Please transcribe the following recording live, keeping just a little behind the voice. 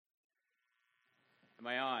Am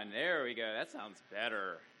I on? There we go. That sounds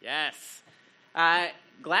better. Yes.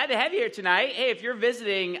 Glad to have you here tonight. Hey, if you're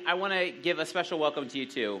visiting, I want to give a special welcome to you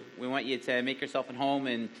too. We want you to make yourself at home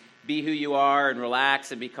and be who you are and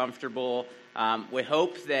relax and be comfortable. We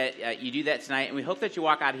hope that you do that tonight, and we hope that you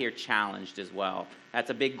walk out of here challenged as well. That's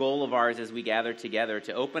a big goal of ours as we gather together,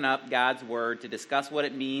 to open up God's Word, to discuss what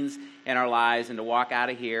it means in our lives, and to walk out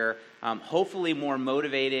of here hopefully more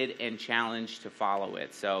motivated and challenged to follow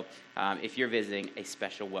it. So if you're visiting, a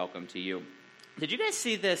special welcome to you. Did you guys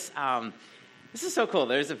see this? This is so cool.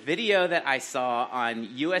 There's a video that I saw on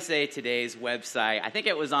USA Today's website. I think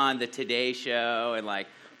it was on the Today Show and like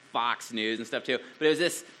Fox News and stuff too. But it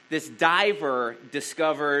was this diver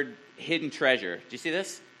discovered hidden treasure. Did you see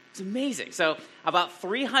this? It's amazing. So about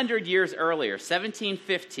 300 years earlier,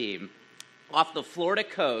 1715, off the Florida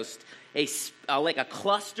coast, a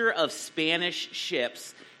cluster of Spanish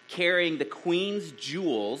ships carrying the Queen's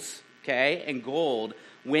jewels, and gold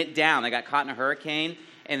went down. They got caught in a hurricane,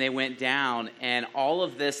 and they went down. And all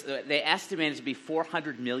of this, they estimated to be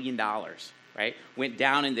 $400 million, right? Went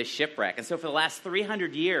down in this shipwreck. And so for the last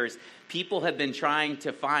 300 years, people have been trying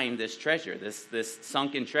to find this treasure, this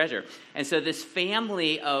sunken treasure. And so this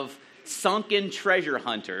family of sunken treasure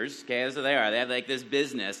hunters, that's what they are. They have like this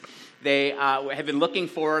business. They have been looking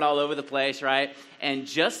for it all over the place, right? And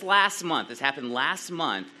just last month, this happened last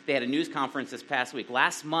month, they had a news conference this past week.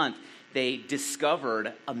 Last month, they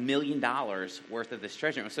discovered $1 million worth of this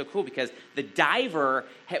treasure. It was so cool because the diver,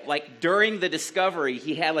 during the discovery,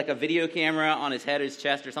 he had like a video camera on his head or his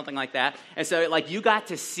chest or something like that. And so you got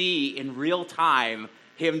to see in real time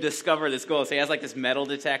him discover this gold. So he has like this metal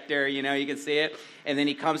detector, you can see it. And then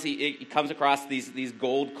he comes across these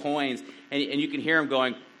gold coins, and you can hear him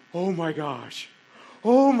going, "Oh my gosh,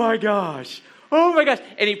 oh my gosh, oh my gosh."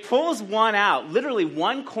 And he pulls one out, literally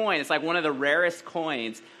one coin. It's like one of the rarest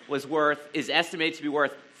coins, is estimated to be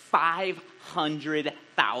worth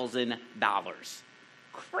 $500,000.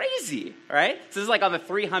 Crazy, right? So this is like on the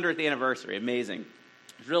 300th anniversary. Amazing.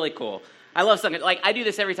 It's really cool. I love something. I do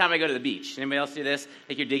this every time I go to the beach. Anybody else do this?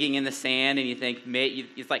 You're digging in the sand and you think,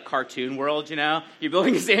 it's like cartoon world, You're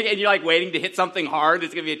building a sand and you're waiting to hit something hard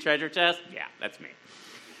that's going to be a treasure chest. Yeah, that's me.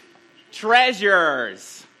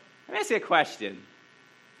 Treasures. Let me ask you a question.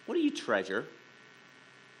 What do you treasure?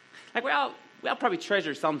 We all probably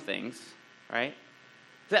treasure some things, right?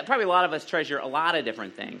 Probably a lot of us treasure a lot of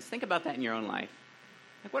different things. Think about that in your own life.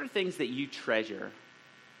 What are things that you treasure?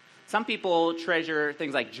 Some people treasure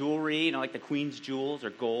things like jewelry, like the Queen's jewels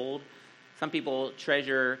or gold. Some people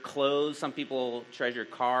treasure clothes. Some people treasure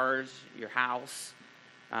cars, your house,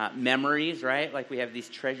 memories, right? We have these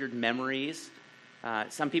treasured memories.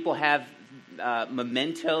 Some people have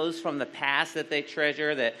mementos from the past that they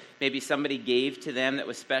treasure that maybe somebody gave to them that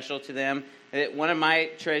was special to them. One of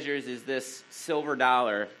my treasures is this silver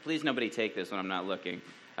dollar. Please nobody take this when I'm not looking.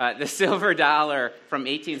 The silver dollar from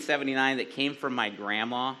 1879 that came from my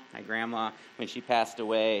grandma. My grandma, when she passed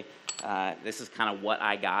away, this is kind of what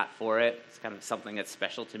I got for it. It's kind of something that's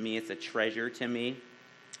special to me. It's a treasure to me.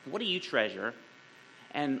 What do you treasure?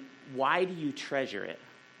 And why do you treasure it?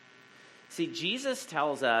 See, Jesus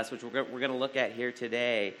tells us, which we're going to look at here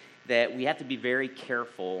today, that we have to be very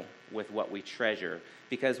careful with what we treasure,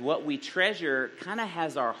 because what we treasure kind of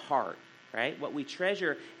has our heart, right? What we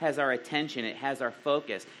treasure has our attention, it has our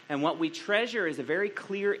focus, and what we treasure is a very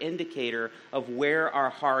clear indicator of where our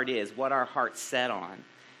heart is, what our heart's set on.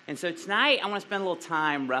 And so tonight, I want to spend a little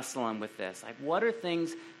time wrestling with this. What are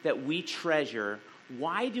things that we treasure?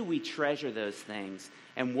 Why do we treasure those things?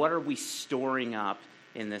 And what are we storing up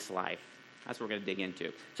in this life? That's what we're going to dig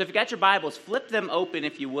into. So if you got your Bibles, flip them open,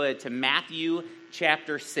 if you would, to Matthew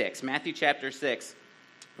chapter 6. Matthew chapter 6.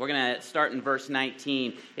 We're going to start in verse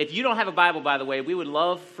 19. If you don't have a Bible, by the way, we would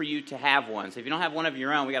love for you to have one. So if you don't have one of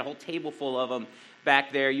your own, we got a whole table full of them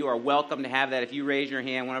back there. You are welcome to have that. If you raise your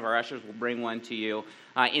hand, one of our ushers will bring one to you.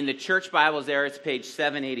 In the church Bibles there, it's page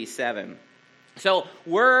 787. So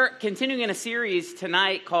we're continuing in a series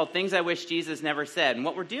tonight called Things I Wish Jesus Never Said. And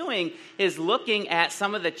what we're doing is looking at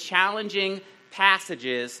some of the challenging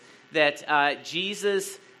passages that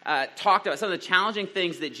Jesus talked about, some of the challenging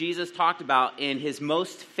things that Jesus talked about in his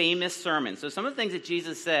most famous sermon. So some of the things that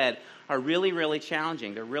Jesus said are really, really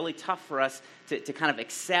challenging. They're really tough for us to kind of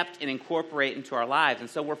accept and incorporate into our lives. And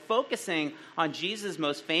so we're focusing on Jesus'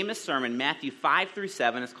 most famous sermon, Matthew 5 through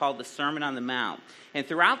 7. It's called the Sermon on the Mount. And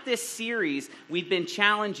throughout this series, I've been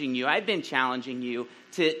challenging you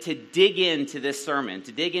to dig into this sermon,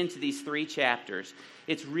 to dig into these 3 chapters.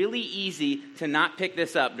 It's really easy to not pick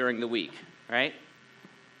this up during the week, right?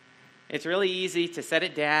 It's really easy to set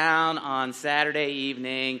it down on Saturday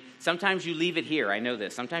evening. Sometimes you leave it here. I know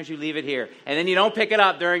this. Sometimes you leave it here, and then you don't pick it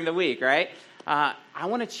up during the week, right? I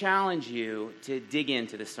want to challenge you to dig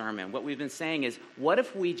into the sermon. What we've been saying is, what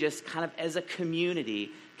if we just kind of as a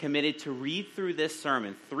community committed to read through this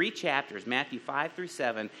sermon, 3 chapters, Matthew 5 through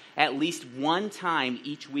 7, at least one time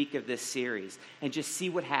each week of this series, and just see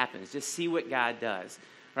what happens, just see what God does,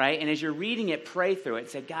 right? And as you're reading it, pray through it and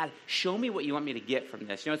say, God, show me what you want me to get from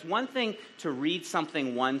this. You know, it's one thing to read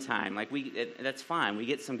something one time. Like, that's fine. We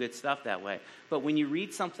get some good stuff that way. But when you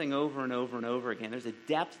read something over and over and over again, there's a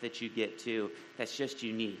depth that you get to that's just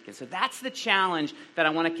unique. And so that's the challenge that I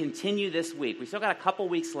want to continue this week. We still got a couple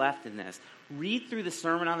weeks left in this. Read through the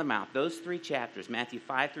Sermon on the Mount, those 3 chapters, Matthew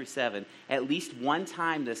 5 through 7, at least one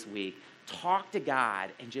time this week. Talk to God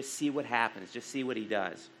and just see what happens. Just see what he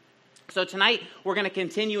does. So tonight, we're going to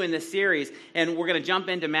continue in this series, and we're going to jump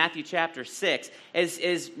into Matthew chapter 6.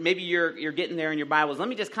 As maybe you're getting there in your Bibles, let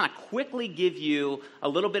me just kind of quickly give you a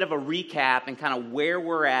little bit of a recap and kind of where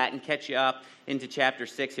we're at and catch you up into chapter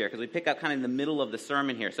 6 here, because we pick up kind of in the middle of the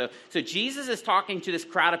sermon here. So Jesus is talking to this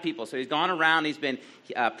crowd of people. So he's gone around, he's been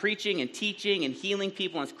preaching and teaching and healing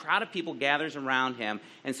people, and this crowd of people gathers around him.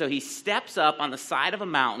 And so he steps up on the side of a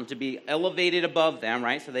mountain to be elevated above them,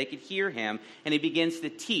 right, so they could hear him, and he begins to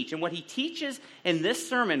teach. And what he teaches in this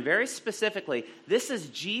sermon, very specifically, this is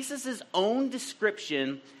Jesus' own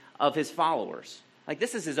description of his followers. Like,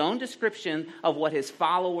 this is his own description of what his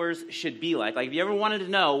followers should be like. Like, if you ever wanted to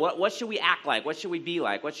know, what should we act like? What should we be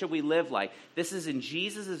like? What should we live like? This is in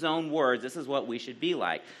Jesus' own words. This is what we should be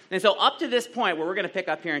like. And so up to this point, where we're going to pick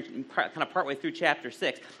up here and kind of partway through chapter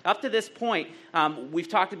 6, up to this point, we've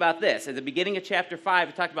talked about this. At the beginning of chapter 5,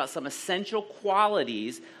 we talked about some essential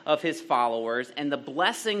qualities of his followers and the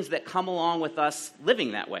blessings that come along with us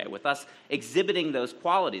living that way, with us exhibiting those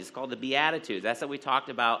qualities. It's called the Beatitudes. That's what we talked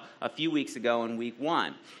about a few weeks ago in week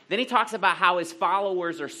 1. Then he talks about how his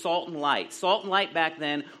followers are salt and light. Salt and light back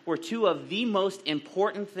then were 2 of the most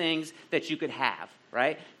important things that you could have,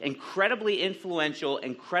 right? Incredibly influential,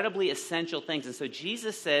 incredibly essential things. And so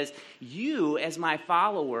Jesus says, you as my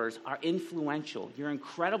followers are influential. You're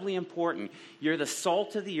incredibly important. You're the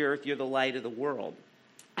salt of the earth. You're the light of the world.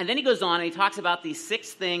 And then he goes on and he talks about these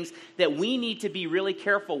 6 things that we need to be really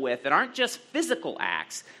careful with that aren't just physical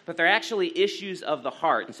acts, but they're actually issues of the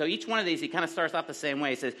heart. And so each one of these, he kind of starts off the same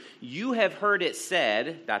way. He says, you have heard it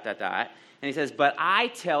said, ... And he says, but I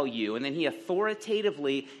tell you, and then he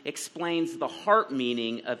authoritatively explains the heart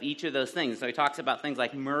meaning of each of those things. So he talks about things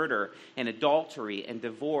like murder and adultery and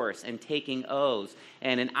divorce and taking oaths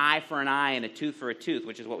and an eye for an eye and a tooth for a tooth,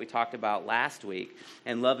 which is what we talked about last week,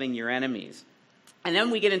 and loving your enemies. And then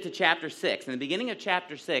we get into chapter 6. In the beginning of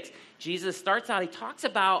chapter 6, Jesus starts out, he talks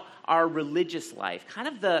about our religious life, kind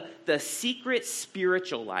of the secret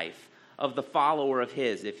spiritual life of the follower of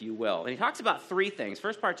his, if you will. And he talks about 3 things.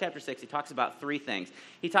 First part of chapter 6, he talks about 3 things.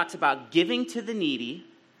 He talks about giving to the needy,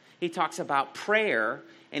 he talks about prayer,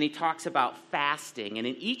 and he talks about fasting. And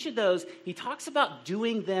in each of those, he talks about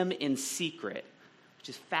doing them in secret, which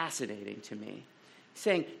is fascinating to me.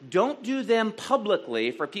 Saying, don't do them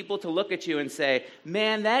publicly for people to look at you and say,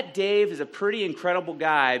 man, that Dave is a pretty incredible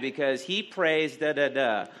guy because he prays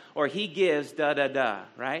da-da-da, or he gives da-da-da,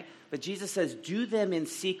 right? But Jesus says, do them in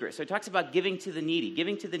secret. So he talks about giving to the needy.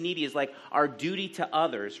 Giving to the needy is like our duty to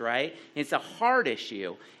others, right? And it's a hard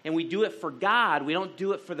issue. And we do it for God. We don't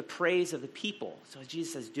do it for the praise of the people. So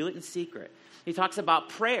Jesus says, do it in secret. He talks about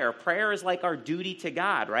prayer. Prayer is like our duty to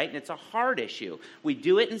God, right? And it's a hard issue. We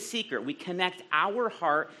do it in secret. We connect our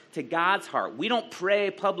heart to God's heart. We don't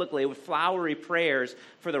pray publicly with flowery prayers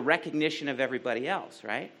for the recognition of everybody else,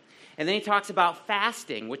 right? And then he talks about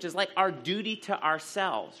fasting, which is like our duty to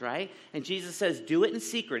ourselves, right? And Jesus says, do it in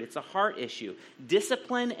secret. It's a heart issue.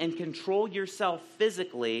 Discipline and control yourself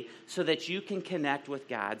physically so that you can connect with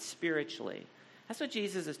God spiritually. That's what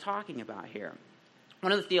Jesus is talking about here.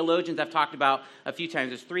 One of the theologians I've talked about a few times,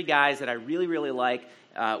 there's 3 guys that I really, really like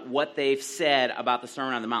what they've said about the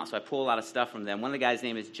Sermon on the Mount. So I pull a lot of stuff from them. One of the guys'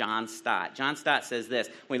 name is John Stott. John Stott says this.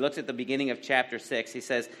 When he looks at the beginning of chapter 6, he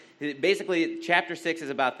says, basically, chapter 6 is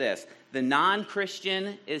about this. The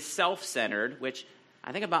non-Christian is self-centered, which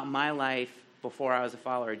I think about my life before I was a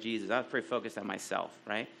follower of Jesus. I was pretty focused on myself,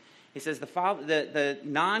 right? He says the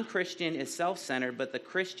non-Christian is self-centered, but the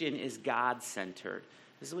Christian is God-centered.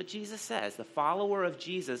 This is what Jesus says. The follower of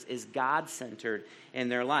Jesus is God-centered in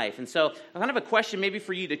their life. And so kind of a question maybe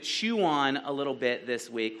for you to chew on a little bit this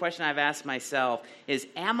week. Question I've asked myself is,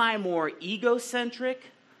 am I more egocentric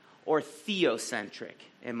or theocentric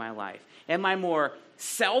in my life? Am I more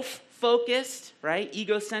self-focused, right?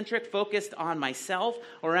 Egocentric, focused on myself,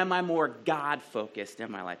 or am I more God-focused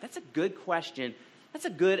in my life? That's a good question. That's a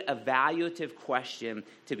good evaluative question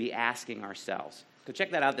to be asking ourselves. So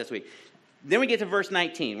check that out this week. Then we get to verse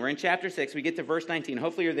 19. We're in chapter 6. We get to verse 19.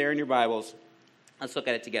 Hopefully you're there in your Bibles. Let's look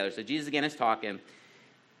at it together. So Jesus again is talking. And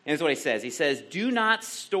here's what he says. He says, "Do not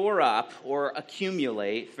store up or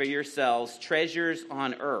accumulate for yourselves treasures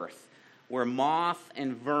on earth, where moth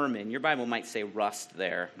and vermin," your Bible might say rust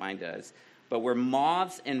there, mine does, "but where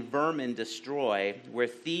moths and vermin destroy, where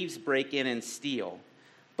thieves break in and steal.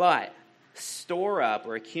 But store up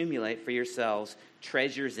or accumulate for yourselves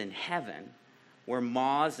treasures in heaven, where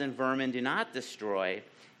moths and vermin do not destroy,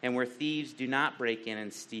 and where thieves do not break in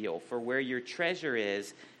and steal. For where your treasure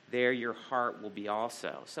is, there your heart will be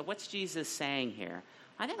also." So what's Jesus saying here?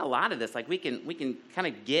 I think a lot of this, like we can kind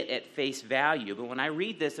of get at face value, but when I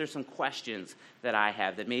read this, there's some questions that I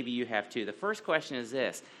have that maybe you have too. The first question is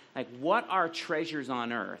this, like, what are treasures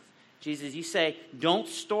on earth? Jesus, you say, don't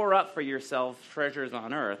store up for yourself treasures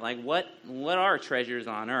on earth. Like, what are treasures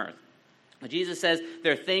on earth? Jesus says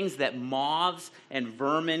there are things that moths and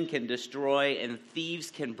vermin can destroy and thieves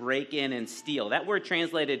can break in and steal. That word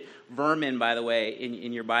translated vermin, by the way,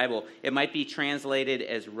 in your Bible, it might be translated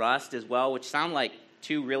as rust as well, which sound like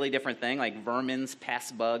two really different things, like vermins,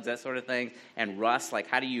 pests, bugs, that sort of thing, and rust. Like,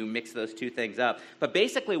 how do you mix those two things up? But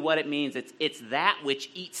basically what it means, it's that which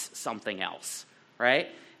eats something else, right?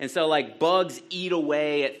 And so, like, bugs eat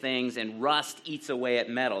away at things and rust eats away at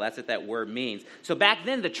metal. That's what that word means. So back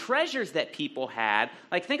then, the treasures that people had,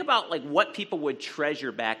 like, think about, like, what people would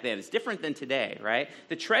treasure back then. It's different than today, right?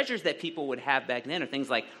 The treasures that people would have back then are things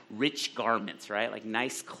like rich garments, right? Like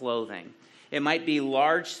nice clothing. It might be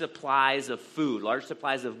large supplies of food, large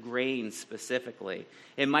supplies of grain specifically.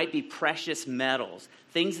 It might be precious metals,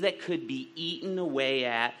 things that could be eaten away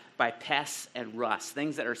at by pests and rust,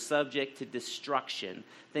 things that are subject to destruction,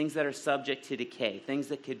 things that are subject to decay, things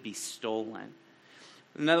that could be stolen.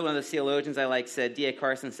 Another one of the theologians I like said, D.A.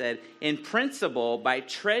 Carson said, "In principle, by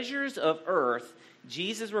treasures of earth,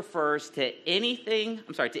 Jesus refers to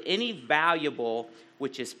any valuable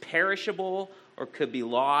which is perishable or could be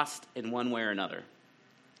lost in one way or another."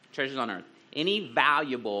 Treasures on earth. Any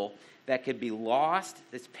valuable that could be lost,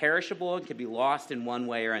 that's perishable and could be lost in one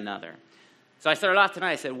way or another. So I started off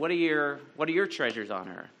tonight, I said, what are your treasures on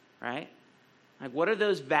earth, right? Like, what are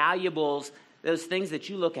those valuables, those things that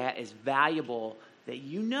you look at as valuable that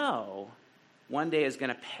you know one day is going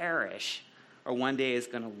to perish or one day is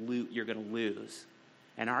you're going to lose?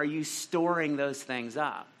 And are you storing those things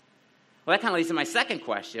up? Well, that kind of leads to my second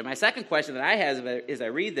question. My second question that I have as I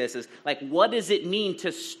read this is, like, what does it mean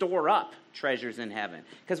to store up treasures in heaven?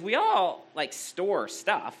 Because we all, like, store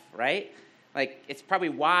stuff, right? Like, it's probably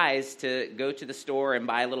wise to go to the store and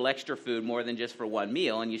buy a little extra food more than just for one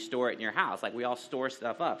meal, and you store it in your house. Like, we all store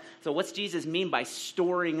stuff up. So what's Jesus mean by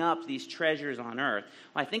storing up these treasures on earth?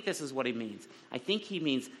 Well, I think this is what he means. I think he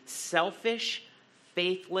means selfish,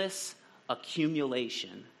 faithless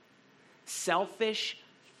accumulation. Selfish,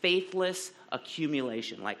 faithless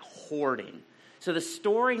accumulation, like hoarding. So the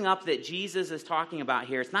storing up that Jesus is talking about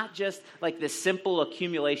here, it's not just like this simple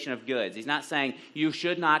accumulation of goods. He's not saying you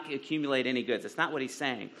should not accumulate any goods. That's not what he's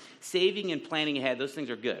saying. Saving and planning ahead, those things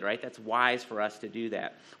are good, right? That's wise for us to do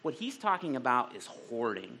that. What he's talking about is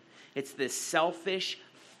hoarding. It's this selfish,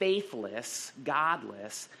 faithless,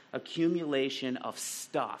 godless accumulation of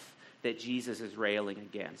stuff that Jesus is railing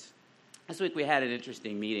against. This week we had an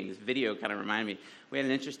interesting meeting. This video kind of reminded me. We had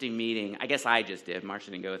an interesting meeting. I guess I just did.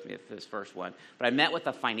 Marcia didn't go with me for this first one. But I met with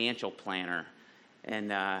a financial planner.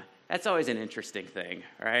 And that's always an interesting thing,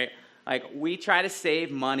 right? Like, we try to save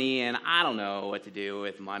money, and I don't know what to do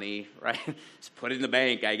with money, right? Just put it in the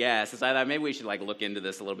bank, I guess. So I thought maybe we should, like, look into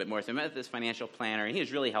this a little bit more. So I met with this financial planner, and he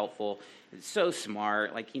was really helpful. He's so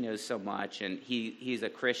smart. Like, he knows so much, and he's a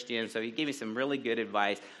Christian, so he gave me some really good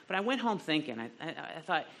advice. But I went home thinking, I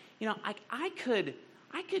thought, you know, I could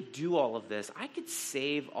do all of this. I could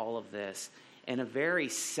save all of this in a very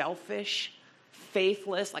selfish,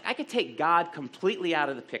 faithless, like, I could take God completely out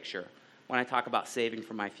of the picture when I talk about saving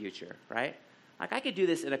for my future, right? Like, I could do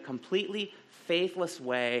this in a completely faithless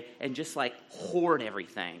way and just, like, hoard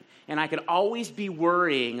everything. And I could always be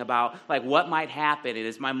worrying about, like, what might happen, and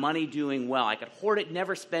is my money doing well? I could hoard it,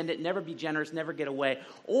 never spend it, never be generous, never get away.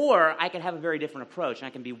 Or I could have a very different approach, and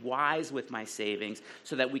I can be wise with my savings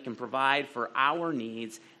so that we can provide for our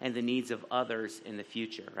needs and the needs of others in the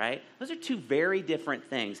future, right? Those are two very different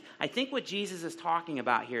things. I think what Jesus is talking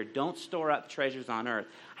about here, don't store up treasures on earth,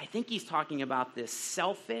 I think he's talking about this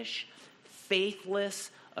selfish,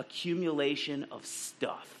 faithless accumulation of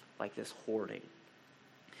stuff, like this hoarding.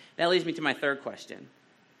 That leads me to my third question.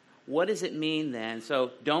 What does it mean then?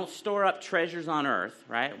 So don't store up treasures on earth,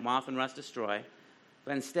 right? Moth and rust destroy.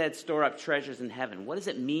 But instead store up treasures in heaven. What does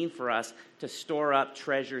it mean for us to store up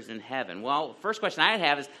treasures in heaven? Well, first question I'd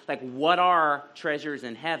have is, like, what are treasures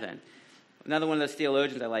in heaven? Another one of those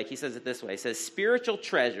theologians I like, he says it this way. He says, spiritual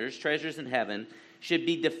treasures, treasures in heaven, should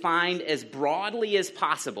be defined as broadly as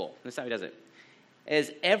possible. That's how he does it.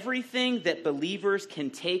 As everything that believers can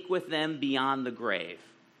take with them beyond the grave.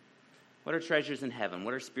 What are treasures in heaven?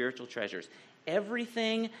 What are spiritual treasures?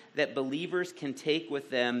 Everything that believers can take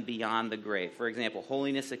with them beyond the grave. For example,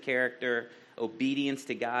 holiness of character, obedience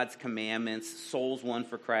to God's commandments, souls won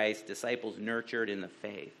for Christ, disciples nurtured in the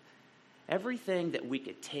faith. Everything that we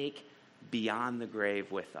could take beyond the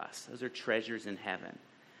grave with us. Those are treasures in heaven.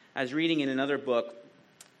 I was reading in another book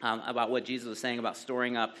about what Jesus was saying about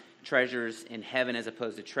storing up treasures in heaven as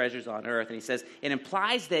opposed to treasures on earth. And he says, it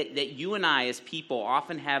implies that you and I as people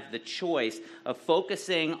often have the choice of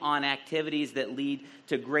focusing on activities that lead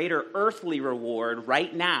to greater earthly reward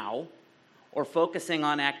right now, or focusing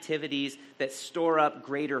on activities that store up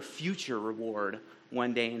greater future reward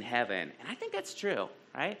one day in heaven. And I think that's true,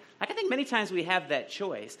 right? Like, I think many times we have that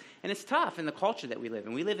choice. And it's tough in the culture that we live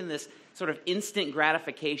in. We live in this sort of instant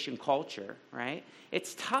gratification culture, right?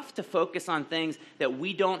 It's tough to focus on things that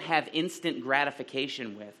we don't have instant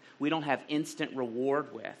gratification with. We don't have instant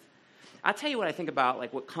reward with. I'll tell you what I think about,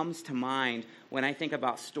 like what comes to mind when I think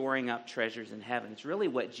about storing up treasures in heaven. It's really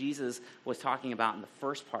what Jesus was talking about in the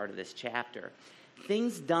first part of this chapter.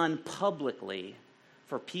 Things done publicly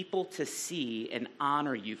for people to see and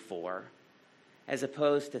honor you for, as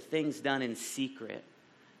opposed to things done in secret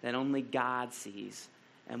that only God sees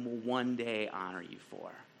and will one day honor you for.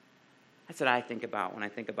 That's what I think about when I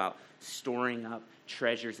think about storing up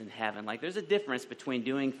treasures in heaven. Like, there's a difference between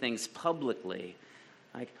doing things publicly.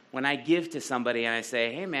 Like, when I give to somebody and I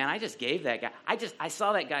say, hey, man, I just gave that guy. I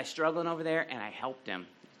saw that guy struggling over there, and I helped him.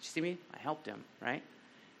 Did you see me? I helped him, right?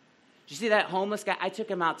 Did you see that homeless guy? I took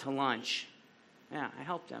him out to lunch. Yeah, I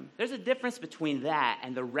helped him. There's a difference between that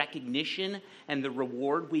and the recognition and the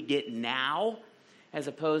reward we get now, as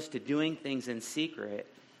opposed to doing things in secret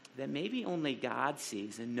that maybe only God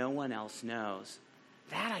sees and no one else knows.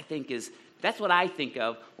 That, I think, that's what I think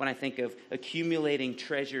of when I think of accumulating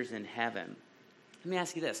treasures in heaven. Let me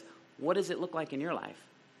ask you this. What does it look like in your life?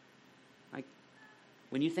 Like,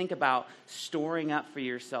 when you think about storing up for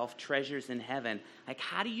yourself treasures in heaven, like,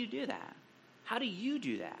 how do you do that? How do you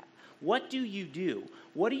do that? What do you do?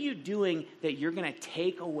 What are you doing that you're going to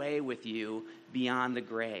take away with you beyond the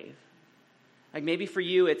grave? Like, maybe for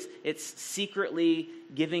you, it's secretly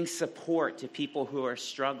giving support to people who are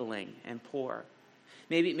struggling and poor.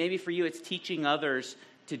 Maybe for you, it's teaching others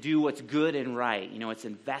to do what's good and right. You know, it's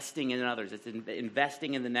investing in others. It's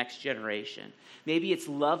investing in the next generation. Maybe it's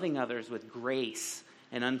loving others with grace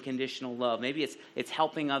and unconditional love. Maybe it's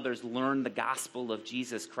helping others learn the gospel of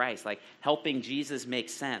Jesus Christ, like helping Jesus make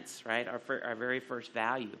sense, right? Our very first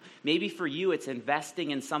value. Maybe for you, it's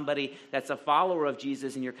investing in somebody that's a follower of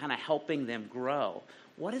Jesus and you're kind of helping them grow.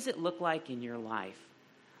 What does it look like in your life?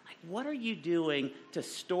 Like, what are you doing to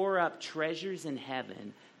store up treasures in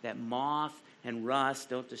heaven that moth and rust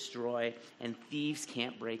don't destroy and thieves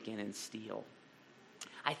can't break in and steal?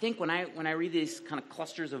 I think when I read these kind of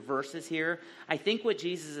clusters of verses here, I think what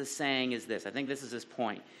Jesus is saying is this. I think this is his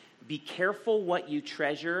point. Be careful what you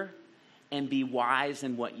treasure and be wise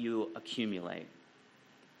in what you accumulate.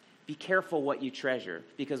 Be careful what you treasure,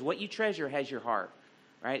 because what you treasure has your heart,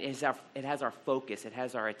 right? It has our focus. It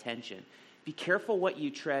has our attention. Be careful what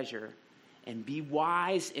you treasure and be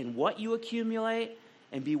wise in what you accumulate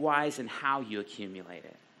and be wise in how you accumulate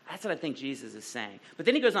it. That's what I think Jesus is saying. But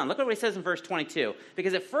then he goes on. Look at what he says in verse 22.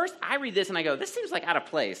 Because at first I read this and I go, this seems like out of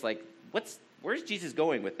place. Like, where's Jesus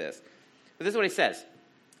going with this? But this is what he says.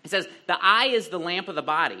 He says, the eye is the lamp of the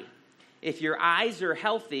body. If your eyes are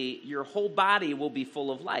healthy, your whole body will be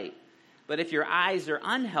full of light. But if your eyes are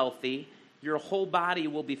unhealthy, your whole body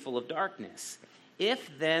will be full of darkness.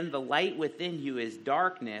 If then the light within you is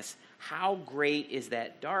darkness, how great is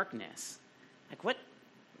that darkness? Like, what?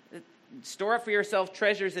 Store up for yourself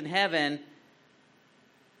treasures in heaven.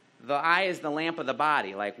 The eye is the lamp of the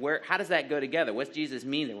body. Like, how does that go together? What's Jesus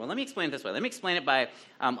mean there? Well, let me explain it this way. Let me explain it by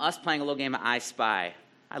us playing a little game of I Spy.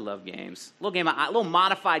 I love games. A little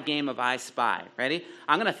modified game of I Spy. Ready?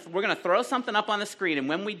 We're gonna throw something up on the screen, and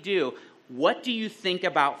when we do, what do you think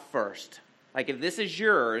about first? Like, if this is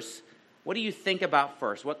yours, what do you think about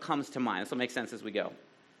first? What comes to mind? This will make sense as we go.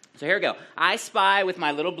 So here we go. I spy with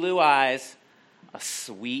my little blue eyes a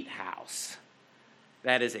sweet house.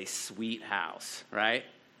 That is a sweet house, right?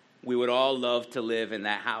 we would all love to live in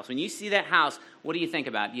that house. When you see that house, what do you think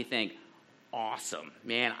about? You think, awesome.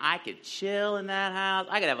 Man, I could chill in that house.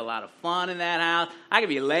 I could have a lot of fun in that house. I could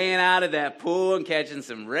be laying out at that pool and catching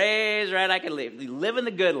some rays, right? I could be living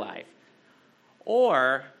the good life.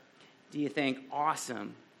 Or do you think,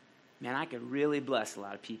 awesome, man, I could really bless a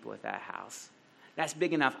lot of people at that house. That's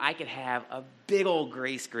big enough. I could have a big old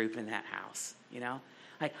grace group in that house, you know?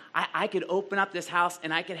 Like, I could open up this house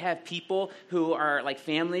and I could have people who are like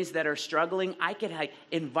families that are struggling. I could like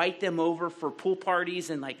invite them over for pool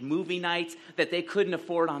parties and like movie nights that they couldn't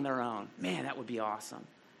afford on their own. Man, that would be awesome.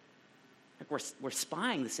 Like we're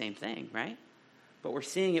spying the same thing, right? But we're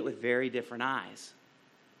seeing it with very different eyes.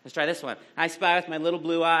 Let's try this one. I spy with my little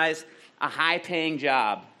blue eyes a high-paying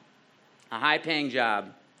job. A high-paying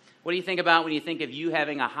job. What do you think about when you think of you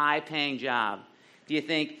having a high-paying job? Do you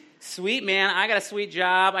think, sweet, man, I got a sweet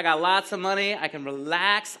job. I got lots of money. I can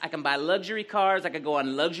relax. I can buy luxury cars. I can go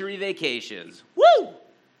on luxury vacations. Woo!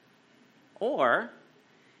 Or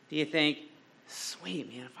do you think,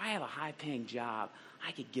 sweet, man, if I have a high-paying job,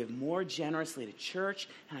 I could give more generously to church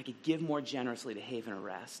and I could give more generously to Haven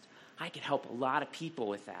Arrest. I could help a lot of people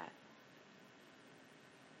with that.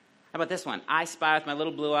 How about this one? I spy with my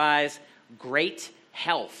little blue eyes great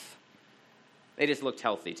health. They just looked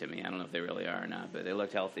healthy to me. I don't know if they really are or not, but they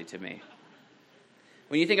looked healthy to me.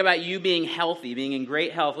 When you think about you being healthy, being in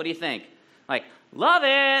great health, what do you think? Like, love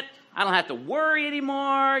it. I don't have to worry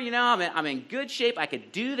anymore. You know, I'm in good shape. I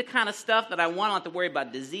could do the kind of stuff that I want. I don't have to worry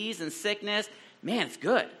about disease and sickness. Man, it's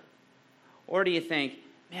good. Or do you think,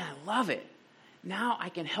 man, I love it. Now I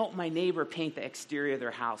can help my neighbor paint the exterior of their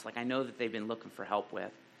house like I know that they've been looking for help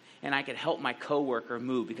with. And I could help my coworker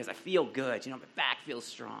move because I feel good. You know, my back feels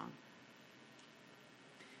strong.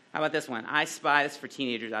 How about this one? I spy, this is for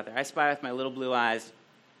teenagers out there, I spy with my little blue eyes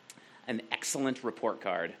an excellent report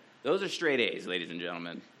card. Those are straight A's, ladies and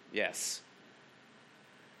gentlemen. Yes.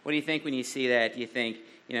 What do you think when you see that? Do you think,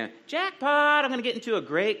 you know, jackpot, I'm going to get into a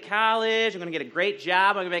great college, I'm going to get a great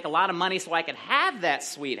job, I'm going to make a lot of money so I can have that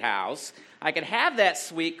sweet house, I could have that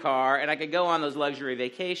sweet car, and I could go on those luxury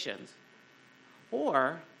vacations?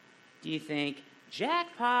 Or do you think,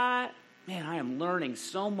 jackpot, man, I am learning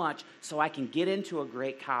so much so I can get into a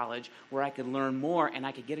great college where I could learn more and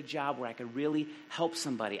I could get a job where I could really help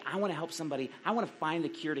somebody. I want to help somebody. I want to find the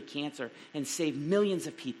cure to cancer and save millions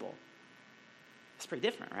of people. That's pretty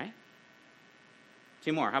different, right?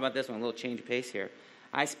 Two more. How about this one? A little change of pace here.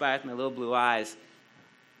 I spy with my little blue eyes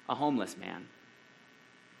a homeless man.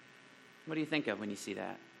 What do you think of when you see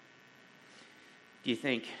that? Do you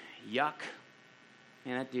think, yuck,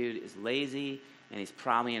 man, that dude is lazy, and he's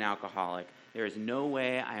probably an alcoholic. There is no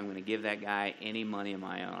way I am going to give that guy any money of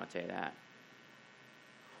my own, I'll tell you that.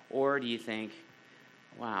 Or do you think,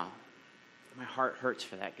 wow, my heart hurts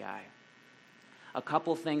for that guy. A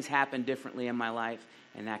couple things happen differently in my life,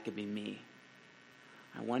 and that could be me.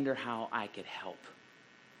 I wonder how I could help.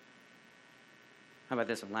 How about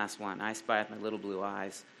this one, last one? I spy with my little blue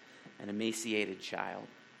eyes an emaciated child.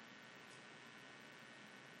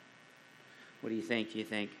 What do you think? Do you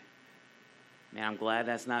think, man, I'm glad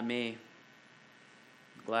that's not me.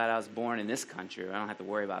 I'm glad I was born in this country. I don't have to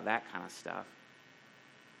worry about that kind of stuff.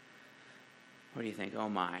 Or do you think, oh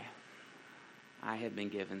my, I have been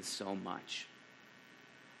given so much.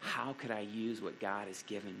 How could I use what God has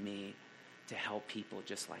given me to help people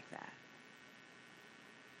just like that?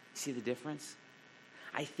 See the difference?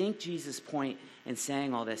 I think Jesus' point in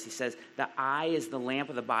saying all this, he says, the eye is the lamp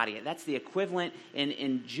of the body. That's the equivalent,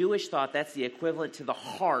 in Jewish thought, that's the equivalent to the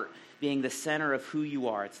heart being the center of who you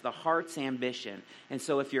are. It's the heart's ambition. And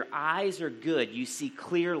so if your eyes are good, you see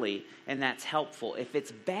clearly, and that's helpful. If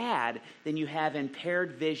it's bad, then you have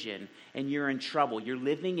impaired vision, and you're in trouble. You're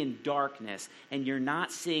living in darkness, and you're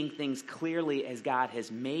not seeing things clearly as God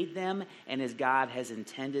has made them and as God has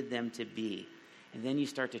intended them to be. And then you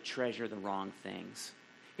start to treasure the wrong things.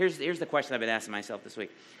 Here's the question I've been asking myself this week.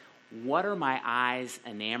 What are my eyes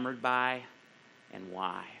enamored by, and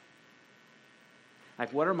why?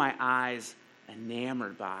 Like, what are my eyes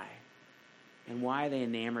enamored by? And why are they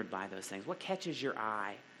enamored by those things? What catches your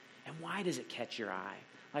eye? And why does it catch your eye?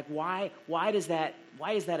 Like, why is that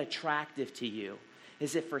attractive to you?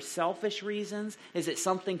 Is it for selfish reasons? Is it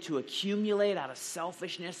something to accumulate out of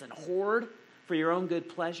selfishness and hoard for your own good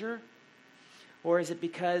pleasure? Or is it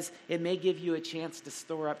because it may give you a chance to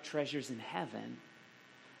store up treasures in heaven,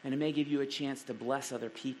 and it may give you a chance to bless other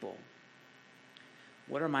people?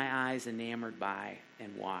 What are my eyes enamored by,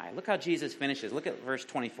 and why? Look how Jesus finishes. Look at verse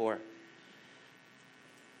 24.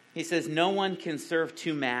 He says, no one can serve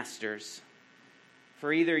two masters,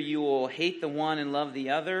 For either you will hate the one and love the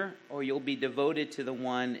other, or you'll be devoted to the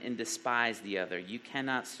one and despise the other. You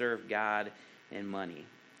cannot serve God and money.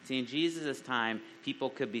 See, in Jesus' time, people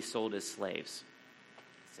could be sold as slaves.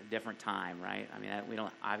 It's a different time, right? I mean, we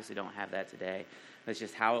obviously don't have that today. That's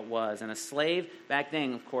just how it was. And a slave back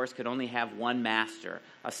then, of course, could only have one master.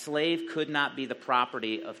 A slave could not be the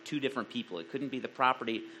property of two different people. It couldn't be the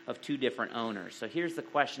property of two different owners. So here's the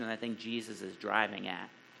question that I think Jesus is driving at.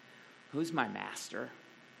 Who's my master?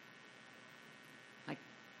 Like,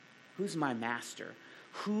 who's my master?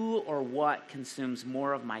 Who or what consumes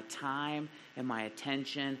more of my time and my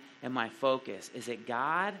attention and my focus? Is it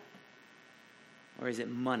God? Or is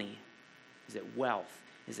it money? Is it wealth?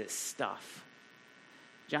 Is it stuff?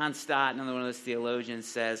 John Stott, another one of those theologians,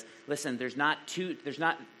 says, listen, there's not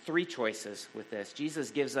three choices with this.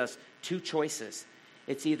 Jesus gives us two choices.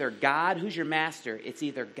 It's either God, who's your master? It's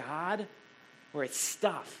either God or it's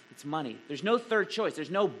stuff. It's money. There's no third choice. There's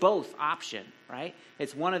no both option, right?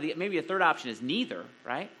 It's one of the, maybe a third option is neither,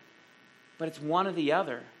 right? But it's one or the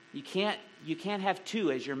other. You can't have two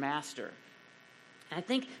as your master. And I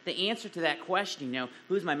think the answer to that question,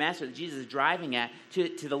 who's my master that Jesus is driving at,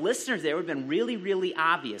 to the listeners there would have been really, really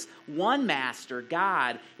obvious. One master,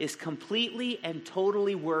 God, is completely and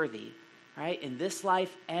totally worthy, right, in this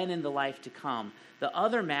life and in the life to come. The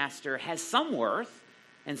other master has some worth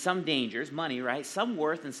and some dangers, money, right, some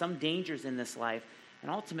worth and some dangers in this life,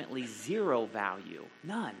 and ultimately zero value,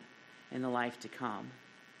 none, in the life to come.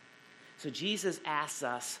 So Jesus asks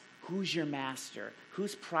us, who's your master?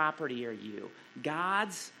 Whose property are you?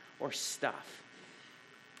 God's or stuff?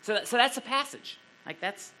 So that's a passage. Like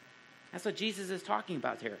that's what Jesus is talking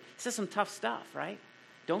about here. He says some tough stuff, right?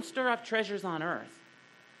 Don't stir up treasures on earth,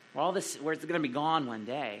 where it's going to be gone one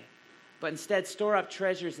day, but instead store up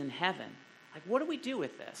treasures in heaven. Like, what do we do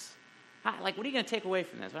with this? What are you going to take away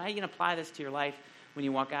from this? How are you going to apply this to your life when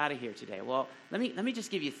you walk out of here today? Well, let me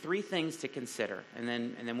just give you three things to consider, and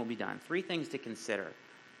then we'll be done. Three things to consider.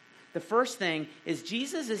 The first thing is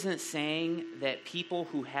Jesus isn't saying that people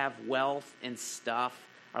who have wealth and stuff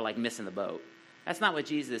are like missing the boat. That's not what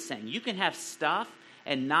Jesus is saying. You can have stuff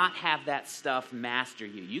and not have that stuff master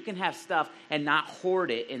you. You can have stuff and not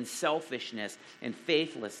hoard it in selfishness and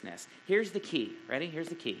faithlessness. Here's the key. Ready? Here's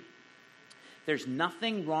the key. There's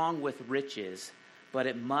nothing wrong with riches, but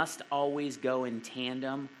it must always go in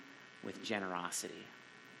tandem with generosity.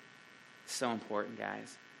 So important,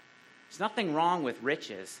 guys. There's nothing wrong with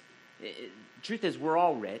riches. Truth is, we're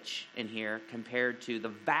all rich in here compared to the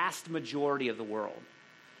vast majority of the world.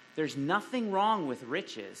 There's nothing wrong with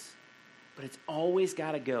riches, but it's always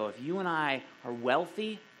got to go. If you and I are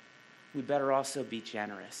wealthy, we better also be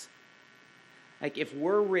generous. Like if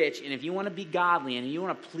we're rich and if you want to be godly and you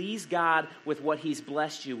want to please God with what he's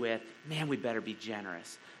blessed you with, man, we better be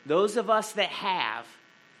generous. Those of us that have,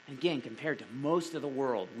 again, compared to most of the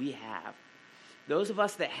world, we have. Those of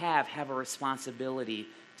us that have a responsibility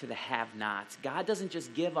to the have-nots. God doesn't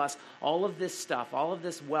just give us all of this stuff, all of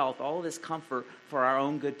this wealth, all of this comfort for our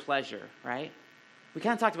own good pleasure, right? We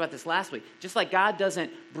kind of talked about this last week. Just like God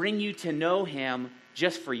doesn't bring you to know him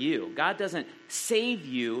just for you. God doesn't save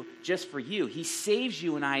you just for you. He saves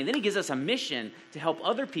you and I, and then he gives us a mission to help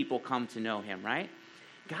other people come to know him, right?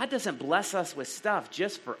 God doesn't bless us with stuff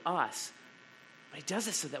just for us, but he does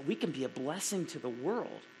it so that we can be a blessing to the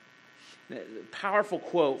world. The powerful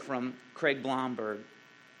quote from Craig Blomberg.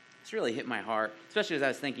 It's really hit my heart, especially as I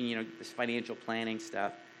was thinking, this financial planning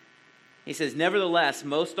stuff. He says, nevertheless,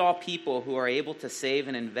 most all people who are able to save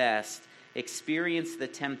and invest experience the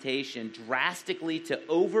temptation drastically to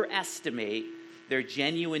overestimate their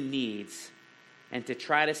genuine needs and to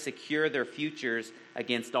try to secure their futures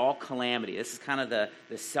against all calamity. This is kind of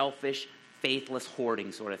the selfish, faithless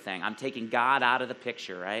hoarding sort of thing. I'm taking God out of the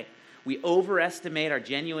picture, right? We overestimate our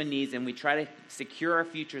genuine needs and we try to secure our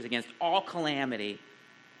futures against all calamity.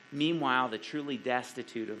 Meanwhile, the truly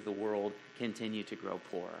destitute of the world continue to grow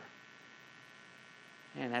poorer.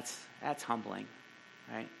 And that's humbling,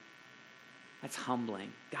 right? That's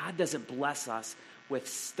humbling. God doesn't bless us with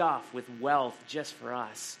stuff, with wealth, just for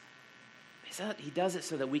us. He does it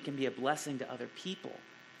so that we can be a blessing to other people.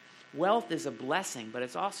 Wealth is a blessing, but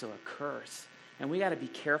it's also a curse. And we got to be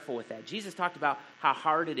careful with that. Jesus talked about how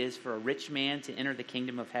hard it is for a rich man to enter the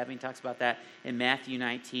kingdom of heaven. He talks about that in Matthew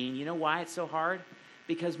 19. You know why it's so hard?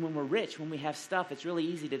 Because when we're rich, when we have stuff, it's really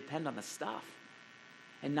easy to depend on the stuff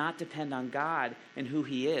and not depend on God and who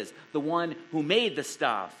he is, the one who made the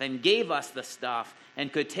stuff and gave us the stuff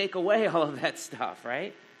and could take away all of that stuff,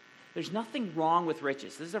 right? There's nothing wrong with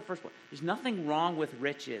riches. This is our first point. There's nothing wrong with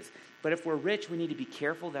riches. But if we're rich, we need to be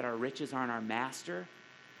careful that our riches aren't our master.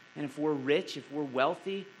 And if we're rich, if we're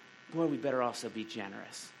wealthy, boy, we better also be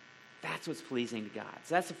generous. That's what's pleasing to God.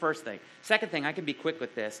 So that's the first thing. Second thing, I can be quick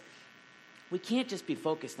with this. We can't just be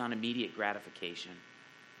focused on immediate gratification.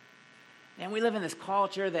 And we live in this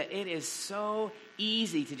culture that it is so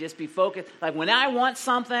easy to just be focused. Like when I want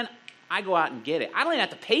something, I go out and get it. I don't even have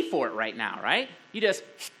to pay for it right now, right? You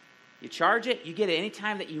charge it, you get it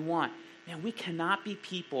anytime that you want. Man, we cannot be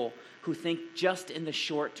people who think just in the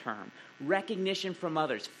short term. Recognition from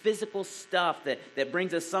others, physical stuff that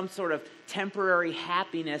brings us some sort of temporary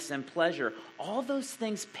happiness and pleasure. All those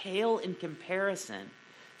things pale in comparison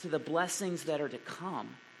to the blessings that are to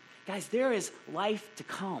come. Guys, there is life to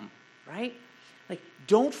come, right? Like,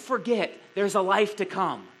 don't forget there's a life to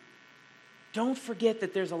come. Don't forget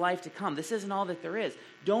that there's a life to come. This isn't all that there is.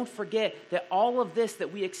 Don't forget that all of this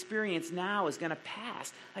that we experience now is going to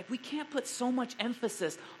pass. Like, we can't put so much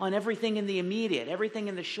emphasis on everything in the immediate, everything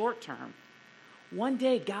in the short term. One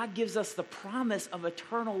day, God gives us the promise of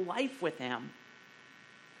eternal life with him.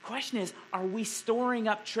 The question is, are we storing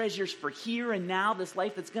up treasures for here and now, this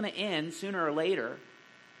life that's going to end sooner or later,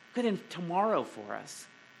 could end tomorrow for us?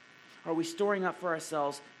 Or are we storing up for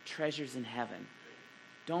ourselves treasures in heaven?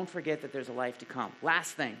 Don't forget that there's a life to come.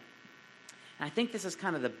 Last thing, and I think this is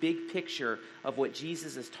kind of the big picture of what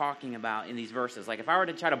Jesus is talking about in these verses. Like if I were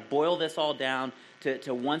to try to boil this all down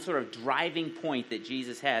to one sort of driving point that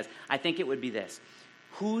Jesus has, I think it would be this.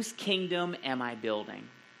 Whose kingdom am I building?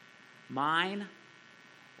 Mine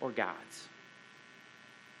or God's?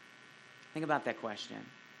 Think about that question.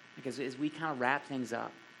 Because as we kind of wrap things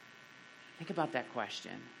up, think about that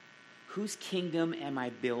question. Whose kingdom am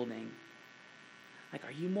I building? Like,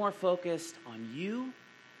 are you more focused on you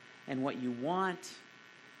and what you want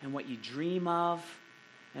and what you dream of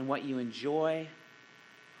and what you enjoy,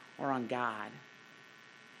 or on God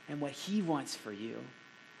and what he wants for you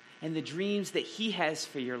and the dreams that he has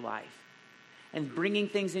for your life and bringing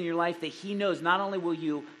things in your life that he knows not only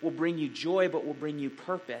will bring you joy, but will bring you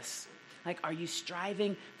purpose? Like, are you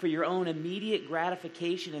striving for your own immediate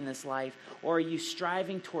gratification in this life, or are you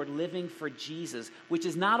striving toward living for Jesus, which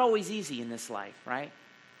is not always easy in this life, right?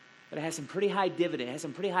 But it has some pretty high dividend, it has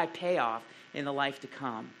some pretty high payoff in the life to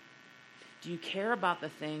come. Do you care about the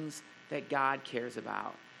things that God cares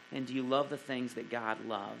about? And do you love the things that God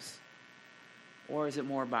loves? Or is it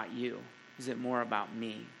more about you? Is it more about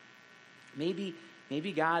me? Maybe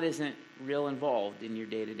God isn't real involved in your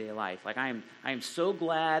day-to-day life. Like I am so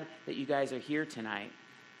glad that you guys are here tonight.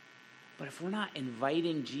 But if we're not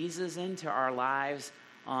inviting Jesus into our lives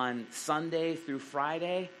on Sunday through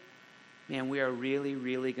Friday, man, we are really,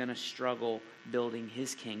 really going to struggle building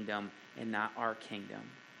his kingdom and not our kingdom.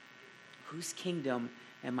 Whose kingdom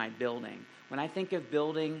am I building? When I think of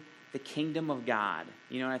building the kingdom of God,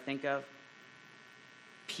 you know what I think of?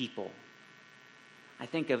 People. I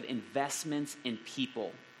think of investments in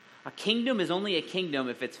people. A kingdom is only a kingdom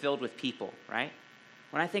if it's filled with people, right?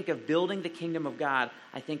 When I think of building the kingdom of God,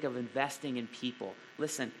 I think of investing in people.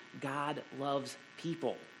 Listen, God loves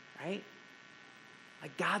people, right?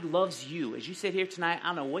 Like God loves you. As you sit here tonight, I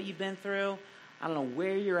don't know what you've been through. I don't know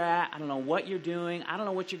where you're at. I don't know what you're doing. I don't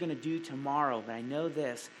know what you're going to do tomorrow, but I know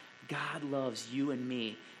this. God loves you and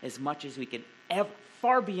me as much as we could ever,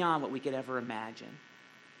 far beyond what we could ever imagine.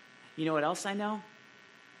 You know what else I know?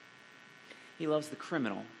 He loves the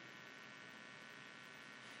criminal.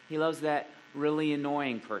 He loves that really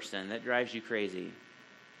annoying person that drives you crazy.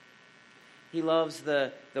 He loves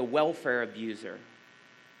the welfare abuser.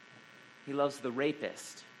 He loves the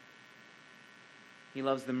rapist. He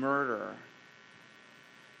loves the murderer.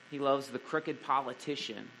 He loves the crooked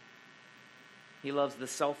politician. He loves the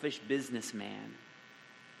selfish businessman.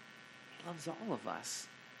 He loves all of us.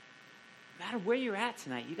 No matter where you're at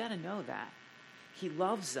tonight, you got to know that. He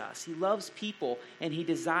loves us. He loves people, and he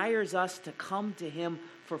desires us to come to him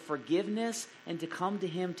for forgiveness and to come to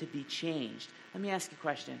him to be changed. Let me ask you a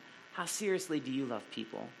question. How seriously do you love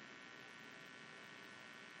people?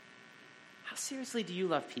 How seriously do you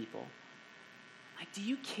love people? Like, do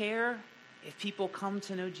you care if people come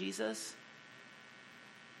to know Jesus?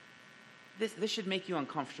 This should make you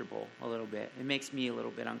uncomfortable a little bit. It makes me a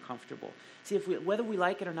little bit uncomfortable. See, whether we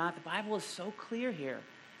like it or not, the Bible is so clear here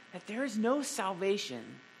that there is no salvation,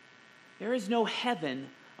 there is no heaven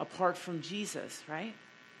apart from Jesus, right?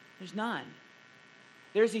 There's none.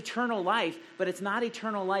 There's eternal life, but it's not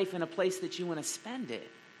eternal life in a place that you want to spend it.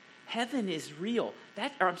 Heaven is real.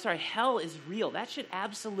 Hell is real. That should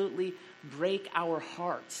absolutely break our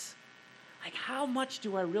hearts. Like, how much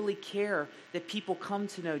do I really care that people come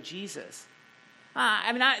to know Jesus?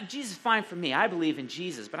 Jesus is fine for me. I believe in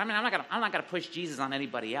Jesus, but I'm not gonna push Jesus on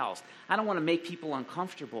anybody else. I don't want to make people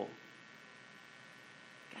uncomfortable.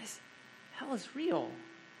 Guys, hell is real.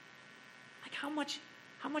 Like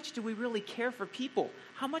how much do we really care for people?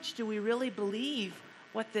 How much do we really believe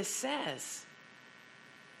what this says?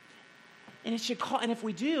 And and if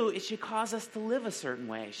we do, it should cause us to live a certain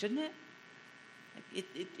way, shouldn't it?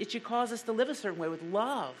 It should cause us to live a certain way with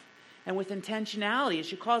love and with intentionality. It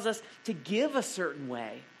should cause us to give a certain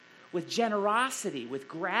way with generosity, with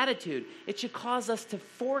gratitude. It should cause us to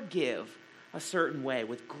forgive a certain way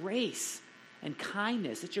with grace and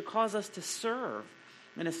kindness. It should cause us to serve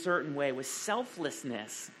in a certain way with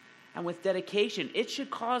selflessness and with dedication. It should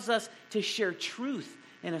cause us to share truth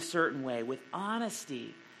in a certain way with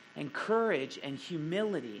honesty and courage and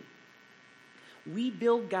humility. We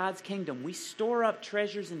build God's kingdom. We store up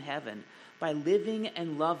treasures in heaven by living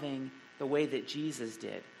and loving the way that Jesus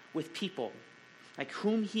did with people, like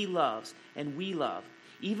whom he loves and we love,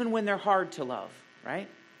 even when they're hard to love, right?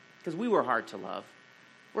 Because we were hard to love.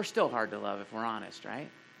 We're still hard to love if we're honest, right?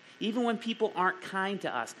 Even when people aren't kind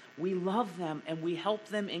to us, we love them and we help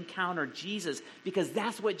them encounter Jesus because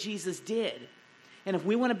that's what Jesus did. And if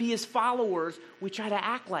we want to be his followers, we try to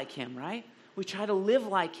act like him, right? We try to live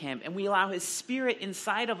like him, and we allow his Spirit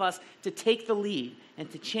inside of us to take the lead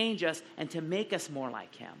and to change us and to make us more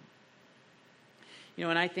like him. You know,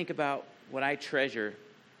 when I think about what I treasure,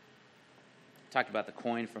 I talked about the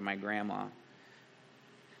coin from my grandma.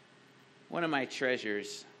 One of my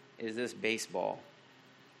treasures is this baseball.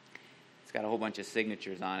 It's got a whole bunch of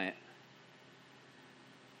signatures on it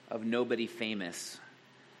of nobody famous.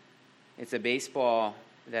 It's a baseball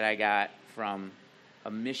that I got from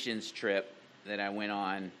a missions trip that I went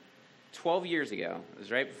on 12 years ago. It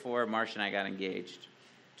was right before Marcia and I got engaged.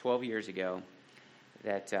 12 years ago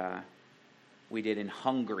that we did in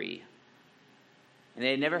Hungary. And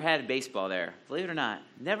they had never had baseball there. Believe it or not.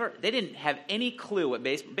 They didn't have any clue what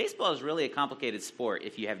baseball is really a complicated sport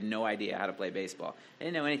if you have no idea how to play baseball. They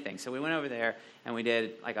didn't know anything. So we went over there and we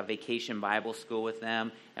did like a vacation Bible school with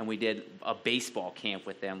them, and we did a baseball camp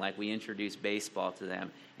with them. Like we introduced baseball to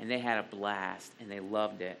them, and they had a blast and they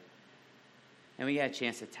loved it. And we got a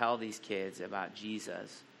chance to tell these kids about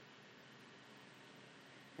Jesus.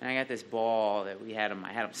 And I got this ball that I had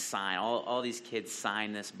them sign. All these kids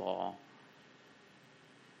sign this ball.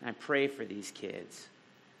 And I pray for these kids.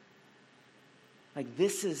 Like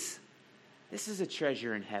this is a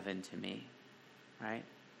treasure in heaven to me, right?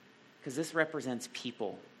 Because this represents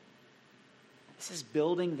people. This is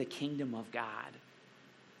building the kingdom of God.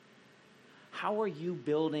 How are you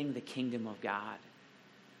building the kingdom of God?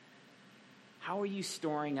 How are you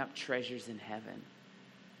storing up treasures in heaven?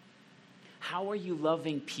 How are you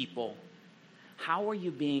loving people? How are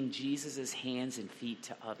you being Jesus' hands and feet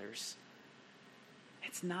to others?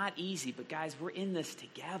 It's not easy, but guys, we're in this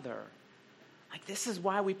together. Like this is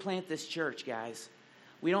why we plant this church, guys.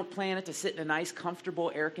 We don't plant it to sit in a nice,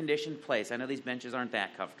 comfortable, air-conditioned place. I know these benches aren't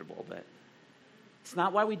that comfortable, but it's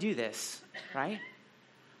not why we do this, right?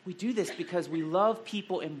 We do this because we love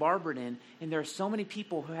people in Barberton, and there are so many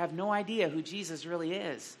people who have no idea who Jesus really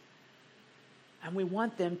is. And we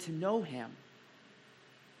want them to know him.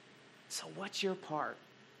 So what's your part?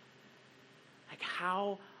 Like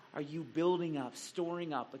how are you building up,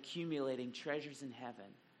 storing up, accumulating treasures in heaven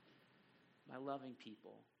by loving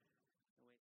people?